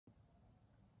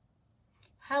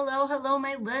Hello, hello,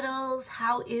 my littles.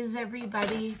 How is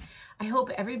everybody? I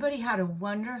hope everybody had a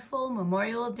wonderful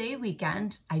Memorial Day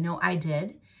weekend. I know I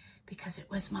did because it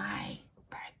was my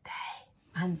birthday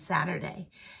on Saturday.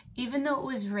 Even though it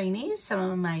was rainy, some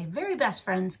of my very best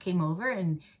friends came over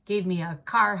and gave me a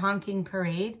car honking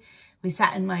parade. We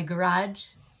sat in my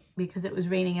garage because it was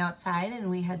raining outside and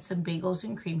we had some bagels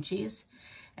and cream cheese.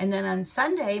 And then on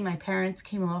Sunday, my parents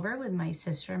came over with my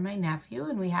sister and my nephew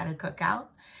and we had a cookout.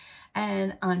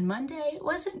 And on Monday, it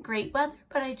wasn't great weather,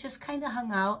 but I just kind of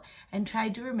hung out and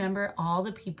tried to remember all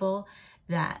the people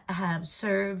that have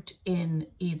served in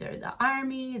either the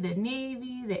Army, the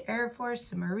Navy, the Air Force,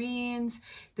 the Marines,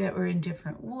 that were in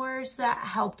different wars that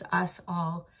helped us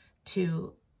all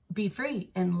to be free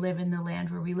and live in the land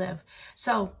where we live.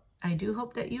 So I do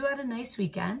hope that you had a nice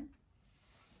weekend.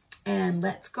 And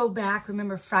let's go back.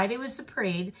 Remember, Friday was the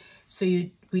parade, so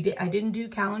I didn't do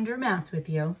calendar math with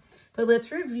you. But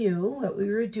let's review what we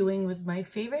were doing with my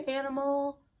favorite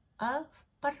animal of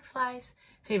butterflies,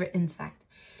 favorite insect.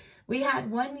 We had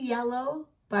one yellow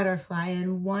butterfly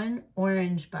and one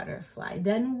orange butterfly,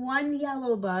 then one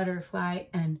yellow butterfly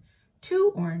and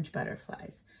two orange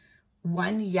butterflies,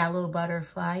 one yellow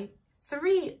butterfly,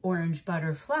 three orange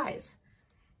butterflies,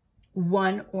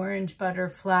 one orange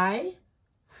butterfly,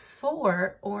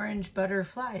 four orange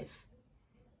butterflies,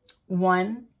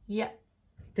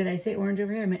 did I say orange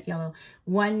over here? I meant yellow.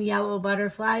 One yellow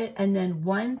butterfly, and then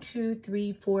 1, 2,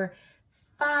 3, 4,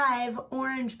 5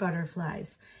 orange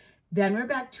butterflies. Then we're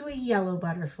back to a yellow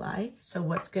butterfly. So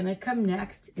what's going to come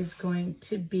next is going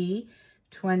to be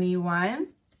 21,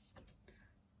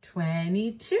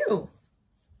 22.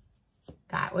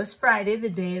 That was Friday, the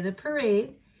day of the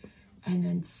parade. And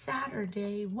then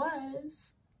Saturday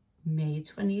was May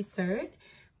 23rd,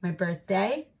 my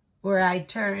birthday, where I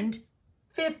turned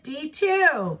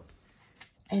 52.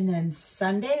 And then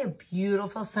Sunday, a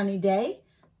beautiful sunny day,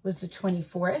 was the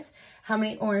 24th. How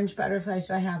many orange butterflies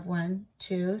do I have? 1,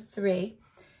 2, 3.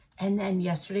 And then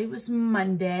yesterday was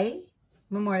Monday,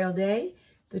 Memorial Day,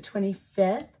 the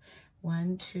 25th.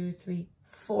 1, 2, 3,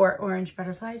 4 orange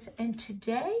butterflies. And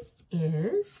today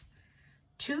is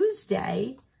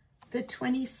Tuesday, the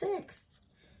 26th.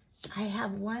 I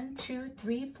have 1, 2,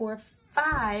 3, 4,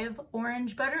 5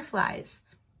 orange butterflies.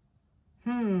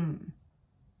 I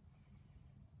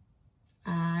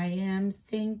am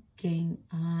thinking,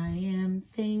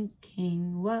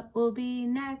 what will be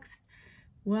next?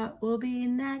 What will be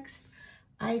next?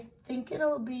 I think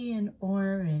it'll be an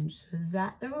orange, so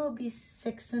that there will be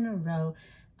 6 in a row.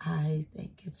 I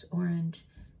think it's orange.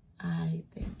 I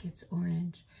think it's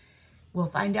orange. We'll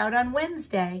find out on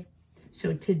Wednesday.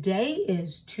 So today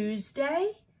is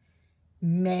Tuesday,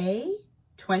 May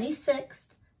 26th.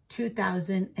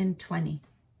 2020.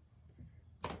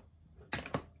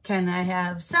 Can I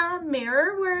have some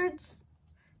mirror words?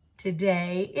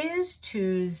 Today is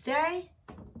Tuesday.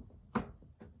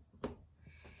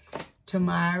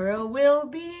 Tomorrow will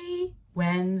be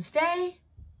Wednesday.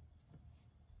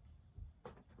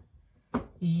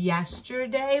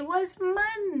 Yesterday was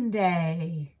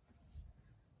Monday.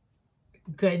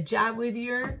 Good job with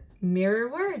your mirror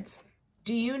words.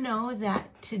 Do you know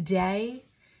that today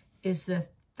is the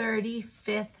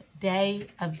 35th day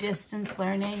of distance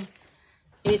learning?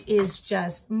 It is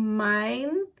just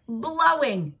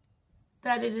mind-blowing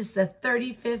that it is the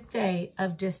 35th day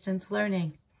of distance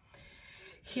learning.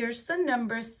 Here's the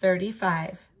number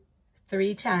 35,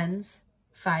 3 10s,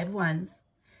 5 1s,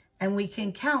 and we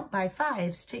can count by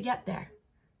 5s to get there.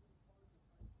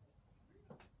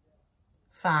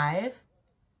 5,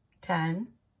 10,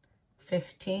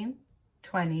 15,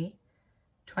 20,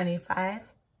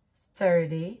 25,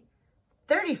 30,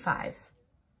 35.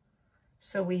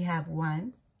 So we have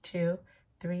 1, 2,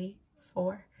 3,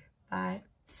 4, 5,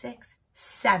 6,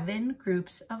 7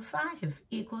 groups of 5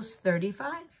 equals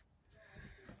 35.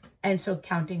 And so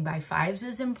counting by 5s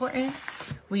is important.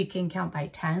 We can count by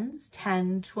 10s,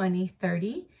 10, 20,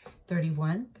 30,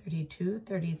 31, 32,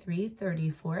 33,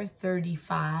 34,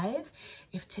 35.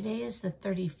 If today is the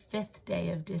 35th day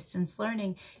of distance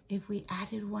learning, if we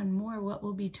added one more, what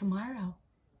will be tomorrow?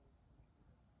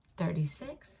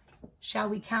 36. Shall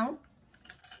we count?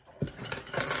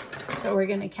 So we're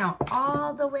going to count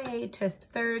all the way to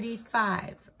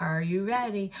 35. Are you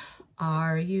ready?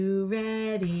 Are you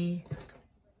ready?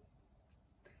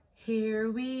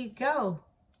 Here we go.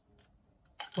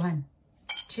 1,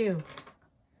 2,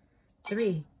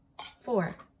 3,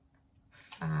 4,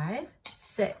 5,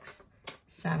 6,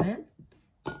 7,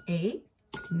 8,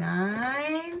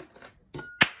 9,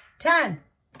 10,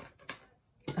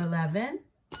 11,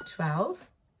 12,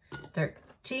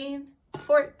 13,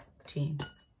 14,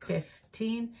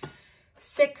 15,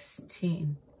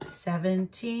 16,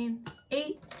 17,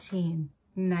 18,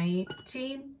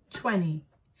 19, 20,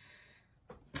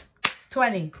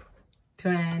 20,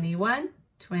 21,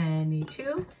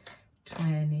 22,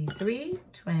 23,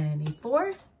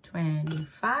 24,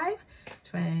 25,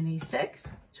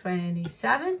 26,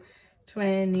 27,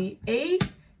 28,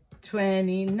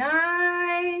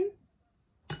 29,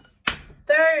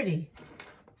 30,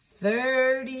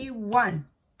 31,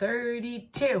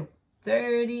 32,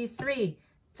 33,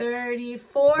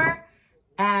 34,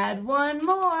 add one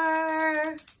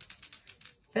more,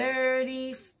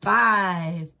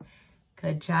 35.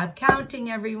 Good job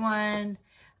counting, everyone.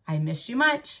 I miss you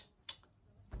much.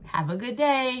 Have a good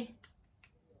day.